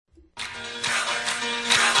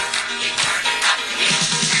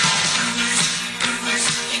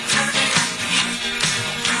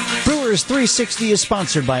Brewers 360 is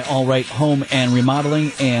sponsored by All Right Home and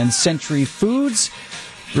Remodeling and Century Foods.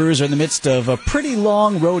 Brewers are in the midst of a pretty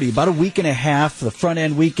long roadie, about a week and a half. The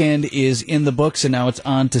front-end weekend is in the books, and now it's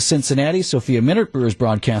on to Cincinnati. Sophia Minnaert, Brewers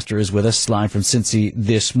broadcaster, is with us live from Cincy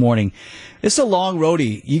this morning. It's a long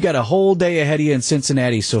roadie. You got a whole day ahead of you in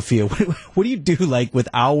Cincinnati, Sophia. What do you do, like, with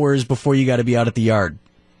hours before you got to be out at the yard?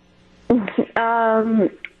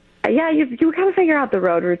 Yeah, you kind of figure out the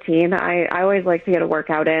road routine. I always like to get a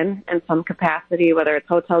workout in some capacity, whether it's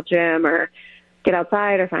hotel gym or get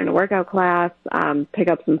outside or find a workout class, pick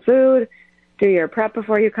up some food, do your prep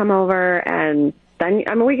before you come over, and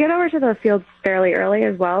then we get over to the fields fairly early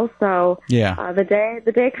as well. So yeah, the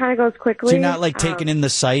day kind of goes quickly. So you're not like taking in the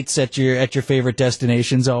sights at your favorite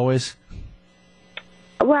destinations always?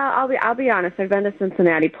 Well, I'll be honest. I've been to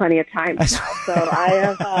Cincinnati plenty of times now, so I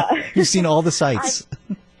have. You've seen all the sights.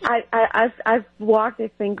 I've walked, I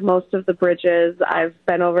think, most of the bridges. I've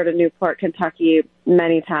been over to Newport, Kentucky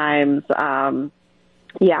many times.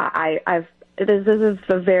 This is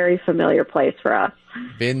a very familiar place for us.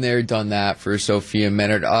 Been there, done that for Sophia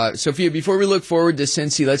Minnaert. Sophia, before we look forward to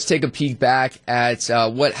Cincy, let's take a peek back at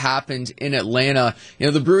what happened in Atlanta. You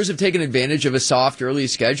know, the Brewers have taken advantage of a soft early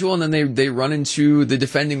schedule, and then they run into the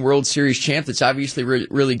defending World Series champ that's obviously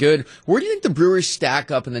really good. Where do you think the Brewers stack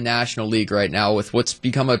up in the National League right now with what's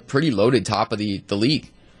become a pretty loaded top of the league?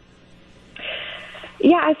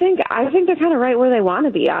 Yeah, I think they're kind of right where they want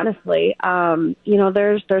to be, honestly.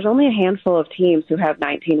 There's only a handful of teams who have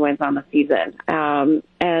 19 wins on the season.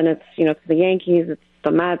 And it's the Yankees, it's the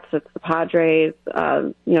Mets, it's the Padres,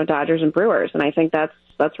 Dodgers and Brewers. And I think that's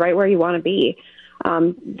right where you want to be.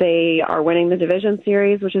 They are winning the division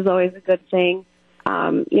series, which is always a good thing.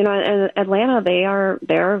 And Atlanta,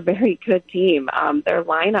 they're a very good team. Their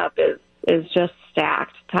lineup is just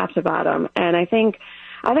stacked top to bottom. And I think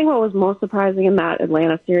what was most surprising in that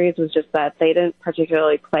Atlanta series was just that they didn't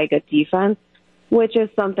particularly play good defense, which is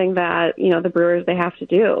something that, the Brewers, they have to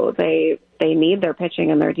do. They need their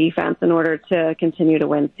pitching and their defense in order to continue to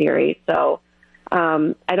win series. So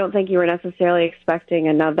I don't think you were necessarily expecting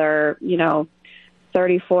another,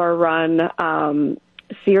 34-run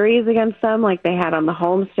series against them like they had on the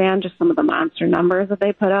homestand, just some of the monster numbers that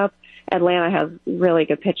they put up. Atlanta has really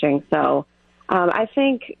good pitching, so I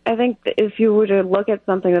think if you were to look at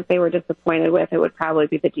something that they were disappointed with, it would probably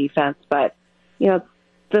be the defense. But,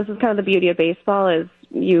 this is kind of the beauty of baseball is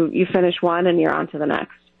you finish one and you're on to the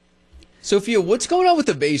next. Sophia, what's going on with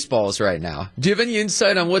the baseballs right now? Do you have any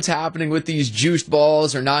insight on what's happening with these juiced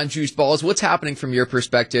balls or non-juiced balls? What's happening from your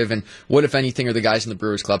perspective, and what, if anything, are the guys in the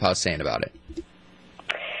Brewers clubhouse saying about it?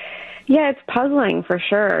 Yeah, it's puzzling for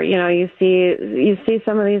sure. You see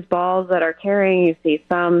some of these balls that are carrying, you see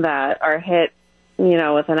some that are hit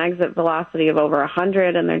with an exit velocity of over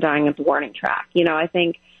 100, and they're dying at the warning track. I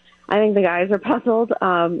think the guys are puzzled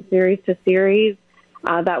series to series.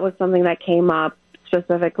 That was something that came up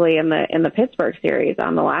specifically in the Pittsburgh series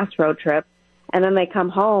on the last road trip. And then they come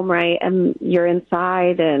home, right, and you're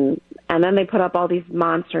inside, and then they put up all these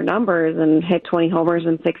monster numbers and hit 20 homers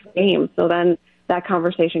in 6 games. So then that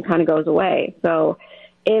conversation kind of goes away. So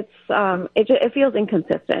it feels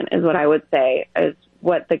inconsistent, is what I would say, is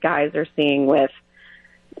what the guys are seeing with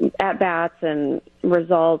at-bats and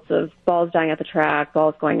results of balls dying at the track,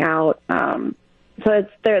 balls going out. So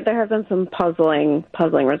there have been some puzzling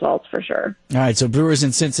results for sure. All right, so Brewers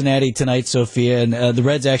in Cincinnati tonight, Sophia, and the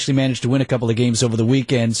Reds actually managed to win a couple of games over the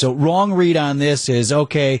weekend. So wrong read on this is,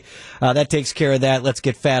 okay, that takes care of that. Let's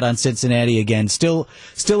get fat on Cincinnati again. Still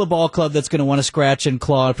a ball club that's going to want to scratch and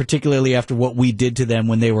claw, particularly after what we did to them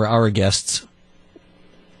when they were our guests.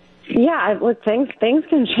 Yeah, look, things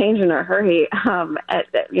can change in a hurry.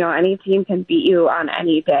 Any team can beat you on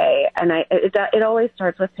any day, and it always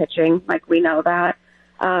starts with pitching. Like, we know that.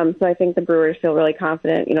 So I think the Brewers feel really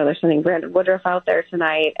confident. They're sending Brandon Woodruff out there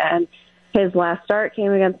tonight, and his last start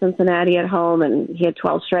came against Cincinnati at home, and he had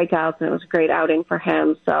 12 strikeouts, and it was a great outing for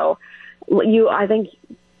him. So I think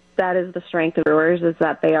that is the strength of the Brewers, is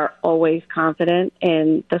that they are always confident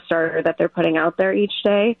in the starter that they're putting out there each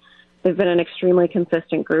day. They've been an extremely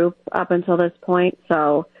consistent group up until this point.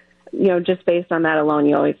 So, just based on that alone,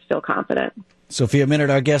 you always feel confident. Sophia Minnaert,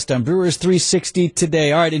 our guest on Brewers 360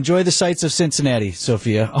 today. All right, enjoy the sights of Cincinnati,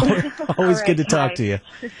 Sophia. Always right, good to talk to you.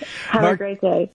 Have a great day.